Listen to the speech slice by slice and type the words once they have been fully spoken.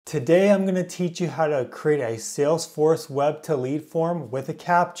Today I'm going to teach you how to create a Salesforce Web-to-Lead form with a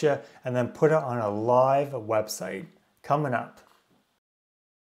CAPTCHA and then put it on a live website. Coming up.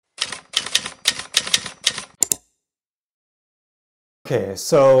 Okay,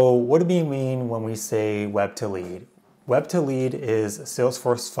 so what do we mean when we say Web-to-Lead? Web-to-Lead is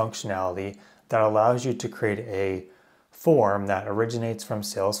Salesforce functionality that allows you to create a form that originates from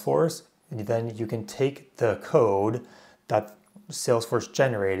Salesforce, and then you can take the code that Salesforce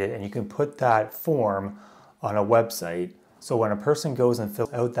generated and you can put that form on a website. So when a person goes and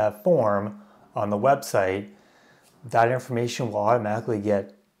fills out that form on the website, that information will automatically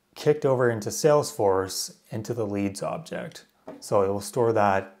get kicked over into Salesforce into the leads object. So it will store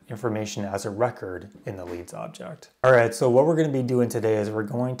that information as a record in the leads object. All right, so what we're going to be doing today is we're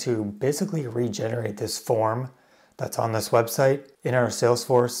going to basically regenerate this form that's on this website in our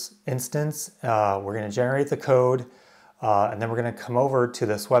Salesforce instance. We're going to generate the code. And then we're going to come over to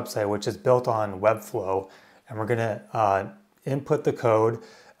this website, which is built on Webflow, and we're going to input the code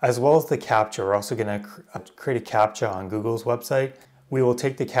as well as the CAPTCHA. We're also going to create a CAPTCHA on Google's website. We will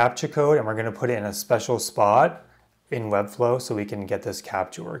take the CAPTCHA code and we're going to put it in a special spot in Webflow so we can get this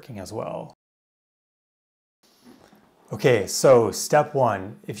CAPTCHA working as well. Okay, so step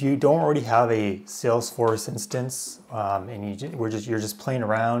one, if you don't already have a Salesforce instance and you're just playing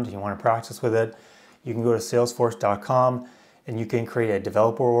around and you want to practice with it, you can go to salesforce.com and you can create a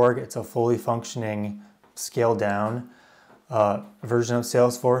developer org. It's a fully functioning, scaled down version of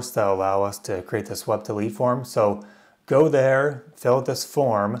Salesforce that will allow us to create this web-to-lead form. So go there, fill out this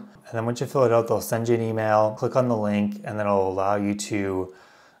form, and then once you fill it out, they'll send you an email, click on the link, and then it'll allow you to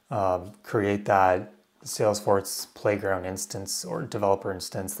create that Salesforce Playground instance or developer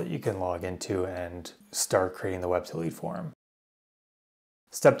instance that you can log into and start creating the web-to-lead form.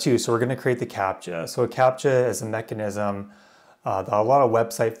 Step two, so we're going to create the CAPTCHA. So a CAPTCHA is a mechanism that a lot of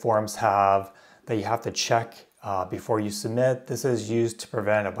website forms have that you have to check before you submit. This is used to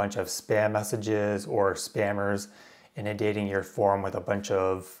prevent a bunch of spam messages or spammers inundating your form with a bunch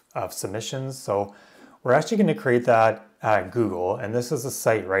of submissions. So we're actually going to create that at Google, and this is a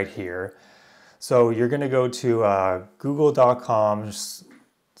site right here. So you're going to go to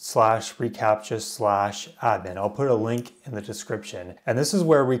google.com/reCAPTCHA/admin. I'll put a link in the description. And this is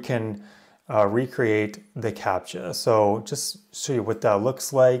where we can recreate the CAPTCHA. So just show you what that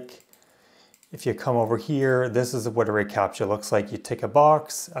looks like. If you come over here, this is what a reCAPTCHA looks like. You tick a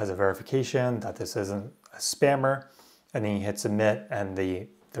box as a verification that this isn't a spammer, and then you hit submit and the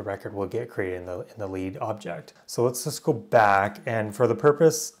record will get created in the lead object. So let's just go back, and for the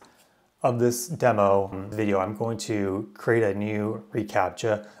purpose of this demo video, I'm going to create a new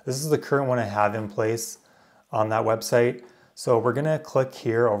reCAPTCHA. This is the current one I have in place on that website. So we're gonna click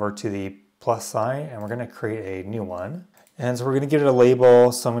here over to the plus sign and we're gonna create a new one. And so we're gonna give it a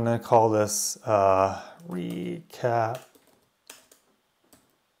label. So I'm gonna call this reCAPTCHA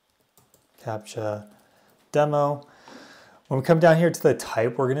demo. When we come down here to the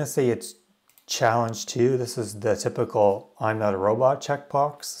type, we're gonna say it's challenge 2. This is the typical I'm not a robot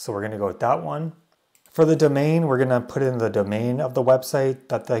checkbox. So we're going to go with that one. For the domain, we're going to put in the domain of the website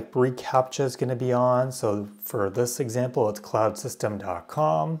that the reCAPTCHA is going to be on. So for this example, it's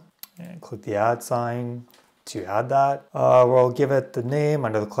cloudsystem.com, and click the add sign to add that. We'll give it the name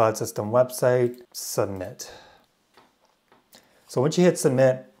under the Cloud System website, submit. So once you hit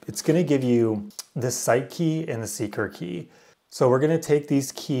submit, it's going to give you the site key and the seeker key. So we're going to take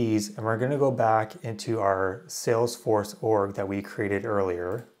these keys and we're going to go back into our Salesforce org that we created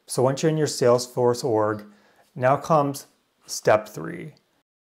earlier. So once you're in your Salesforce org, now comes step 3.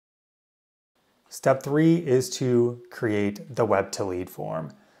 Step 3 is to create the web-to-lead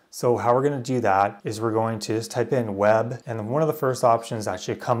form. So how we're going to do that is we're going to just type in web, and one of the first options that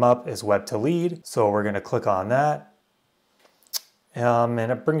should come up is web-to-lead. So we're going to click on that. And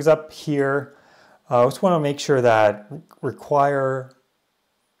it brings up here. I just want to make sure that require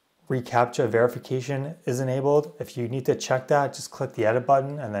reCAPTCHA verification is enabled. If you need to check that, just click the edit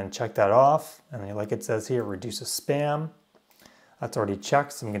button and then check that off. And then like it says here, reduce spam. That's already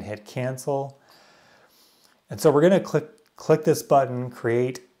checked, so I'm going to hit cancel. And so we're going to click this button,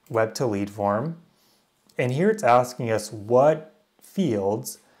 create web-to-lead form. And here it's asking us what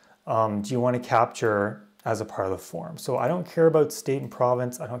fields do you want to capture as a part of the form. So I don't care about state and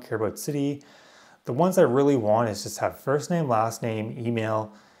province. I don't care about city. The ones I really want is just have first name, last name,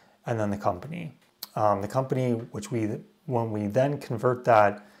 email, and then the company. The company, which when we then convert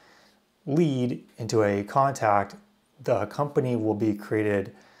that lead into a contact, the company will be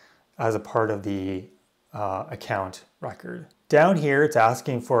created as a part of the account record. Down here, it's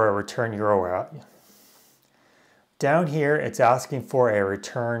asking for a return URL. Down here, it's asking for a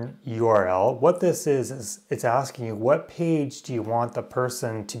return URL. What this is it's asking you what page do you want the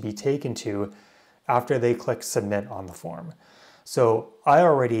person to be taken to after they click submit on the form. So I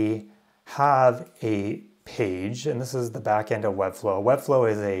already have a page, and this is the back end of Webflow. Webflow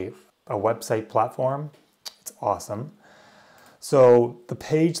is a website platform. It's awesome. So the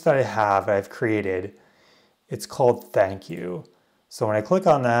page that I've created, it's called Thank You. So when I click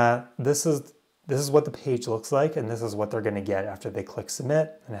on that, this is what the page looks like, and this is what they're going to get after they click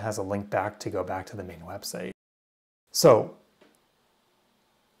submit, and it has a link back to go back to the main website. So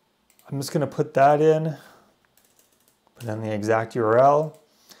I'm just going to put that in, put in the exact URL.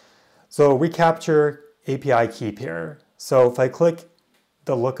 So reCAPTCHA API key pair. So if I click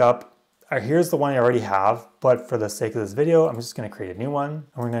the lookup, here's the one I already have, but for the sake of this video, I'm just going to create a new one, and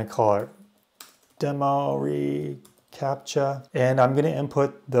we're going to call it demo reCAPTCHA, and I'm going to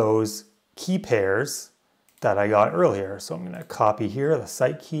input those key pairs that I got earlier. So I'm going to copy here the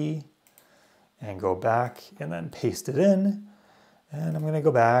site key and go back and then paste it in. And I'm going to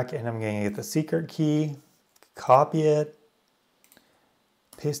go back and I'm going to get the secret key, copy it,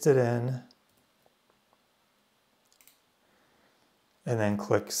 paste it in, and then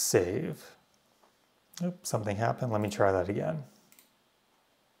click save. Oops, something happened. Let me try that again.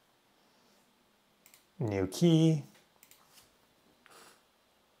 New key.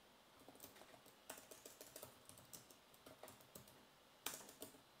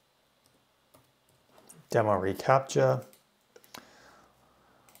 Demo reCAPTCHA.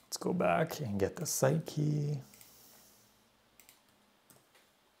 Let's go back and get the site key.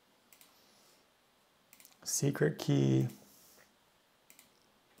 Secret key.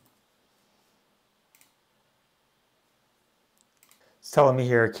 It's telling me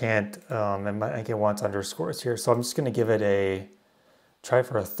here it can't, I think it wants underscores here. So I'm just going to give it try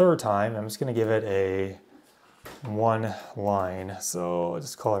for a third time. I'm just going to give it a one line. So I'll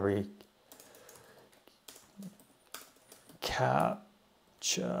just call it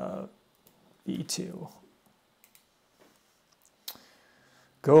reCAPTCHA V2.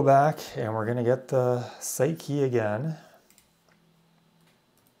 Go back and we're going to get the site key again.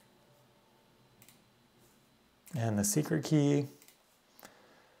 And the secret key.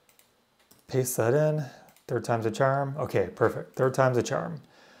 Paste that in. Third time's a charm. Okay, perfect. Third time's a charm.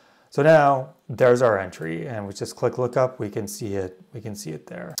 So now there's our entry, and we just click lookup. We can see it. We can see it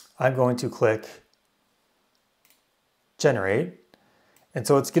there. I'm going to click generate. And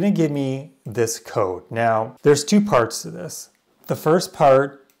so it's going to give me this code. Now, there's two parts to this. The first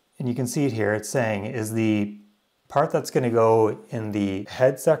part, and you can see it here, it's saying is the part that's going to go in the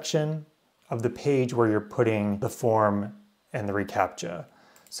head section of the page where you're putting the form and the reCAPTCHA.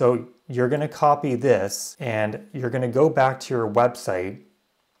 So you're going to copy this and you're going to go back to your website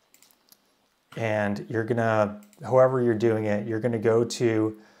and you're going to, however you're doing it, you're going to go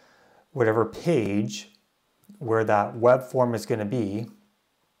to whatever page where that web form is going to be.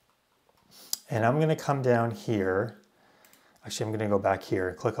 And I'm going to come down here. Actually, I'm going to go back here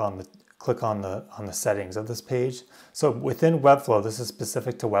and click on the settings of this page. So within Webflow, this is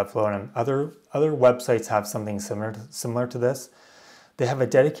specific to Webflow, and other websites have something similar to this. They have a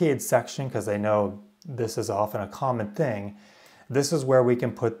dedicated section because they know this is often a common thing. This is where we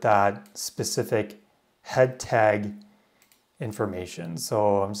can put that specific head tag information.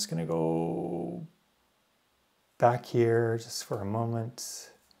 So I'm just going to go back here just for a moment.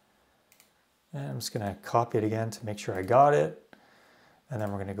 And I'm just going to copy it again to make sure I got it. And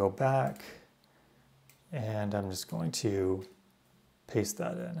then we're going to go back and I'm just going to paste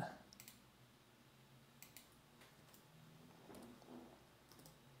that in.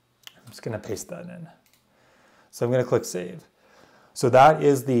 I'm just going to paste that in. So I'm going to click save. So that's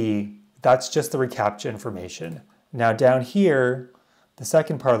just the reCAPTCHA information. Now down here, the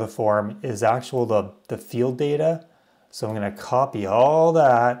second part of the form is the field data. So I'm going to copy all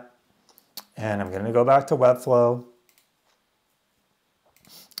that and I'm going to go back to Webflow.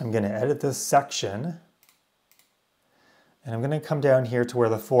 I'm going to edit this section and I'm going to come down here to where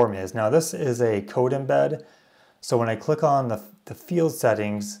the form is. Now this is a code embed. So when I click on the field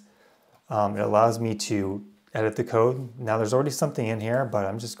settings, it allows me to edit the code. Now there's already something in here, but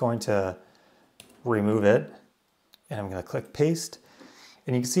I'm just going to remove it and I'm going to click paste.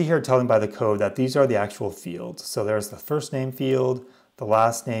 And you can see here telling by the code that these are the actual fields. So there's the first name field, the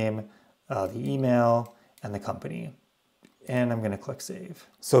last name, the email, and the company. And I'm going to click save.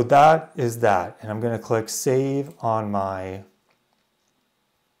 So that is that. And I'm going to click save on my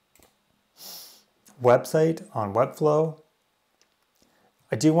website on Webflow.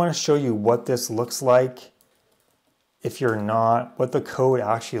 I do want to show you what this looks like if you're not, what the code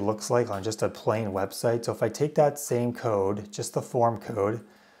actually looks like on just a plain website. So if I take that same code, just the form code,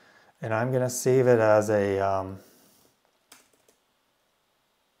 and I'm going to save it as a,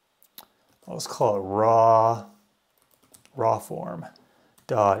 let's call it raw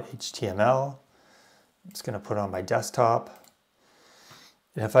form.html. I'm just going to put it on my desktop.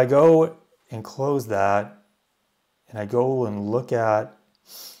 And if I go and close that, and I go and look at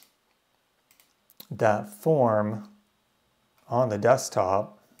that form on the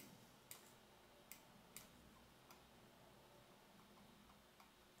desktop,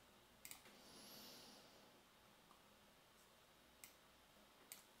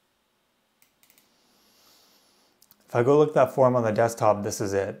 if I go look at that form on the desktop, this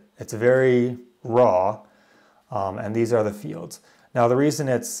is it. It's very raw, and these are the fields. Now the reason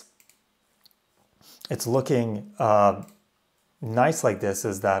it's looking nice like this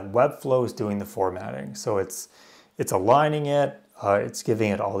is that Webflow is doing the formatting. So it's aligning it, it's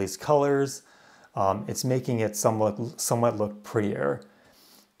giving it all these colors, it's making it somewhat look prettier.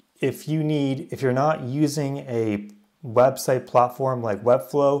 If you're not using a website platform like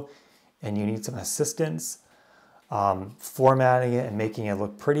Webflow and you need some assistance formatting it and making it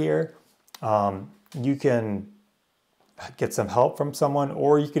look prettier, you can get some help from someone,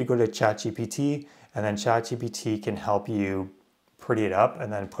 or you could go to ChatGPT, and then ChatGPT can help you pretty it up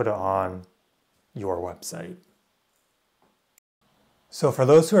and then put it on your website. So for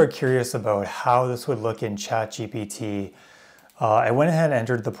those who are curious about how this would look in ChatGPT, I went ahead and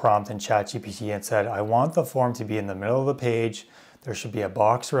entered the prompt in ChatGPT and said, I want the form to be in the middle of the page. There should be a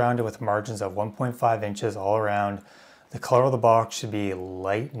box around it with margins of 1.5 inches all around. The color of the box should be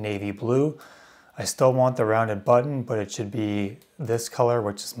light navy blue. I still want the rounded button, but it should be this color,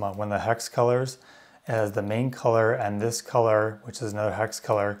 which is one of the hex colors, as the main color, and this color, which is another hex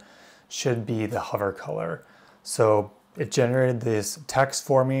color, should be the hover color. So it generated this text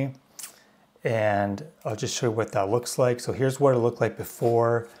for me, and I'll just show you what that looks like. So here's what it looked like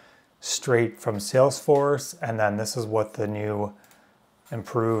before, straight from Salesforce, and then this is what the new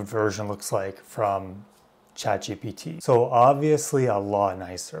improved version looks like from ChatGPT. So obviously a lot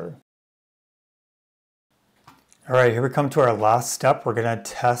nicer. All right, here we come to our last step. We're gonna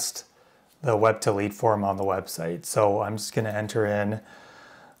test the Web-to-Lead form on the website. So I'm just gonna enter in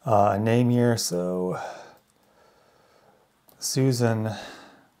a name here. So Susan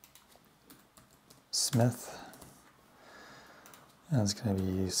Smith, and it's gonna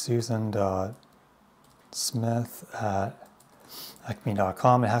be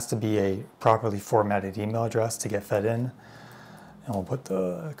susan.smith@acme.com. It has to be a properly formatted email address to get fed in. And we'll put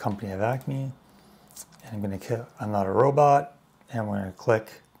the company of Acme. And I'm going to click I'm not a robot, and we're going to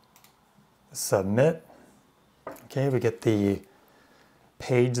click submit. Okay, we get the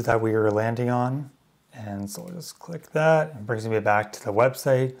page that we were landing on, and so we'll just click that, and it brings me back to the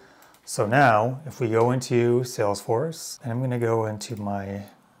website. So now if we go into Salesforce, and I'm going to go into my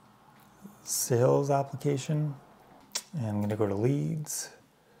sales application, and I'm going to go to leads,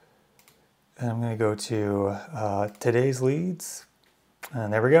 and I'm going to go to today's leads,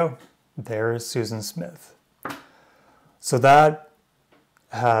 and there we go. There's Susan Smith. So that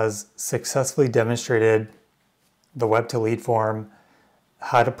has successfully demonstrated the Web-to-Lead form,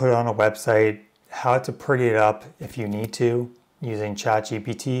 how to put it on a website, how to pretty it up if you need to using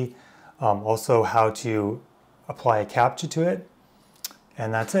ChatGPT, also how to apply a CAPTCHA to it,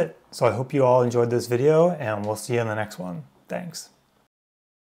 and that's it. So I hope you all enjoyed this video, and we'll see you in the next one. Thanks.